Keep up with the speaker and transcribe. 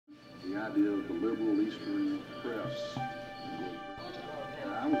The idea of the liberal Eastern press.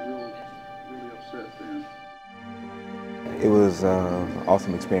 I was really upset then. It was an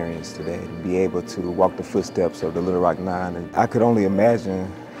awesome experience today to be able to walk the footsteps of the Little Rock Nine. And I could only imagine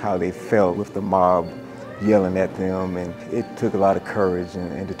how they felt with the mob yelling at them, and it took a lot of courage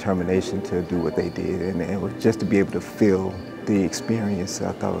and determination to do what they did. And just to be able to feel the experience,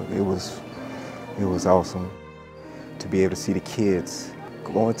 I thought it was awesome. To be able to see the kids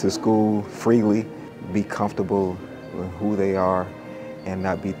going to school freely, be comfortable with who they are, and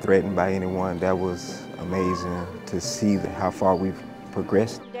not be threatened by anyone, that was amazing to see how far we've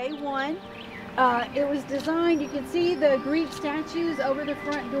progressed. Day one, it was designed, you can see the Greek statues over the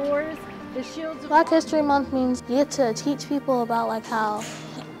front doors, the shields. Black History Month means you get to teach people about like how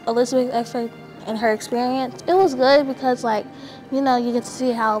Elizabeth Eckford and her experience. It was good because you get to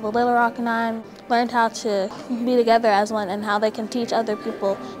see how the Little Rock Nine learned how to be together as one and how they can teach other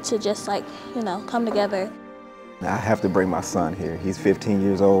people to just come together. I have to bring my son here. He's 15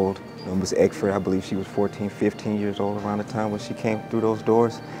 years old. Miss Eckford, I believe she was 14, 15 years old around the time when she came through those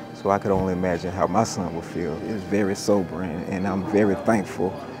doors. So I could only imagine how my son would feel. It was very sobering, and I'm very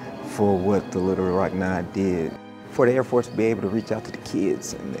thankful for what the Little Rock Nine did. For the Air Force to be able to reach out to the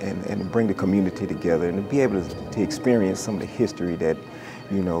kids and bring the community together and to be able to experience some of the history that,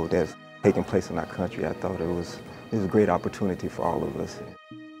 that's taking place in our country, I thought it was a great opportunity for all of us.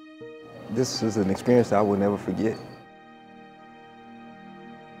 This is an experience I will never forget.